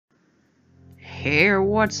Hey,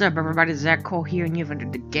 what's up everybody, Zach Cole here, and you've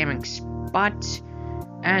entered the gaming spot.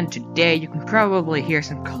 And today you can probably hear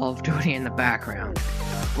some Call of Duty in the background.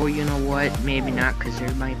 Or you know what, maybe not, because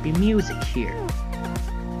there might be music here.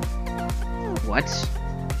 What?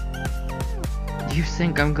 You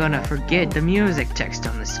think I'm gonna forget the music text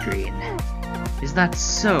on the screen? Is that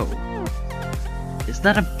so? Is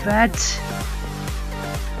that a bet?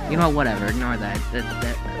 You know, whatever, ignore that.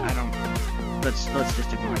 I don't... Let's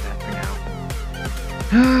just ignore that for now.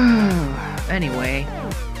 Anyway,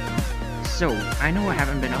 so I know I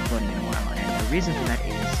haven't been uploading in a while, and the reason for that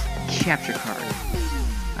is capture card.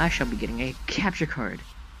 I shall be getting a capture card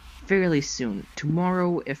fairly soon.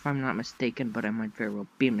 Tomorrow, if I'm not mistaken, but I might very well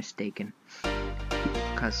be mistaken.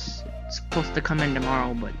 Because it's supposed to come in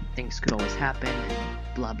tomorrow, but things could always happen, and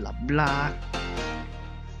blah blah blah.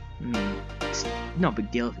 It's no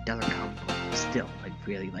big deal if it doesn't come, but still, I'd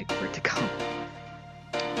really like for it to come.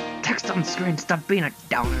 Text on screen, stop being a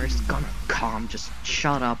downer, it's gonna come, just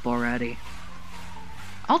shut up already.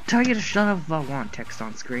 I'll tell you to shut up if I want text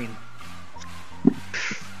on screen.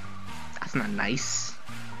 That's not nice.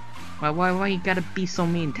 Why you gotta be so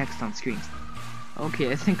mean, text on screen? Okay,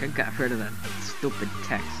 I think I got rid of that stupid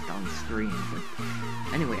text on screen, but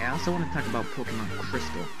anyway, I also want to talk about Pokemon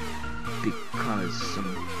Crystal, because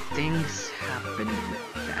some things happened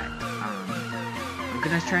with that. I'm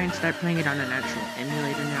gonna try and start playing it on an actual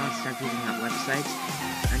emulator now instead of using that website,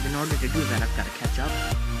 and in order to do that I've got to catch up.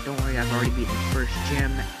 Don't worry, I've already beaten the first gym,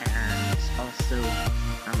 and also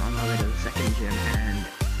I'm on my way to the second gym, and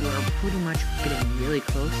we're pretty much getting really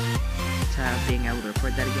close to being able to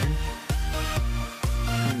record that again.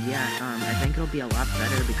 And yeah, I think it'll be a lot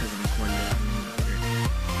better because I'm recording it on emulator.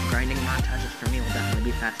 Grinding montages for me will definitely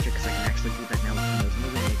be faster because I can actually do that now with Windows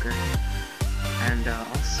Movie Maker. And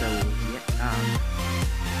also, yeah,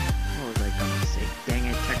 what was I gonna say? Dang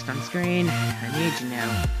it, text on screen. I need you now.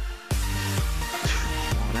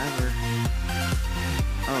 Whatever.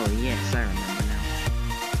 Oh yes, I remember now.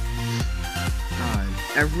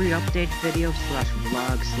 Every update video slash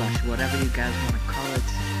vlog slash whatever you guys want to call it,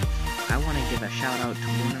 I want to give a shout out to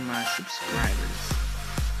one of my subscribers.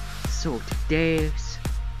 So today's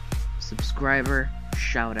subscriber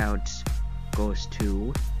shout out goes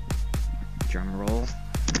to, drum roll.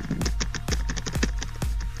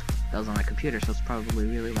 That was on my computer, so it's probably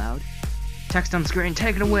really loud. Text on screen,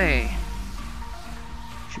 take it away.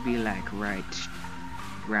 Should be like right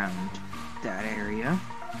around that area.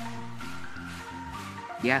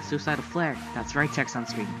 Yeah, Suicidal Flare. That's right, text on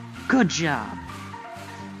screen. Good job.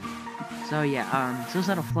 So yeah,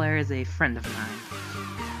 Suicidal Flare is a friend of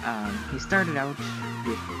mine. He started out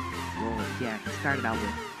with, well, yeah, he started out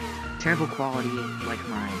with terrible quality, like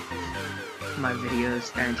my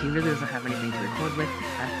videos, and he really doesn't have anything to record with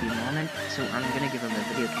at the moment, so I'm gonna give him the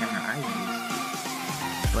video camera I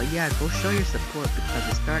use. But yeah, go show your support, because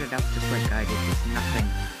it started out just like I did, with nothing,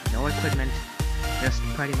 no equipment, just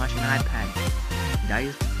pretty much an iPad. And I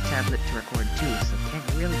used the tablet to record too, so can't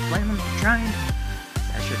really blame him for trying.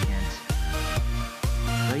 I sure can't.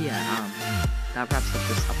 So yeah, that wraps up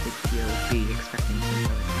this update video. Be expecting some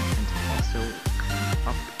other content also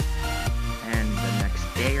come up in the next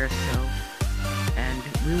day or so, and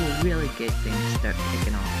we will really get things start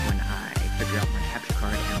kicking off when I figure out my capture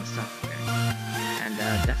card and the software. And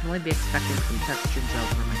definitely be expecting some test streams out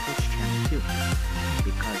for my Twitch channel too,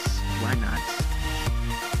 because why not?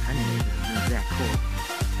 Anyway, this is that cool,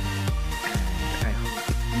 and I hope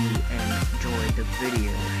you enjoyed the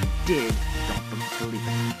video. If you did, don't forget to leave a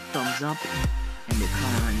thumbs up in the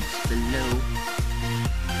comments below.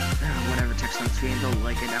 Whatever text on screen, don't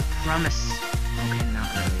like it, I promise. Okay, not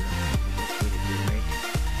really. Right?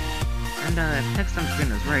 And if text on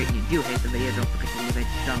screen is right and you do hate the video, don't forget to leave a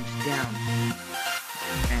thumbs down.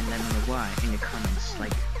 And let me know why in the comments,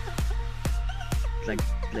 like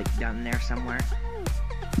down there somewhere.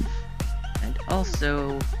 And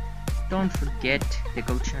also, don't forget to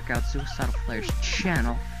go check out Suicidal Flare's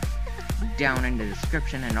channel down in the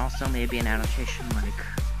description, and also maybe an annotation like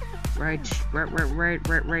right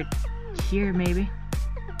here, maybe,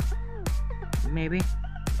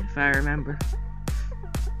 if I remember.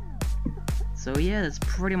 So yeah, that's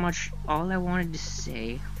pretty much all I wanted to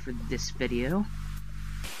say for this video.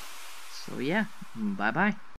 So yeah, bye bye.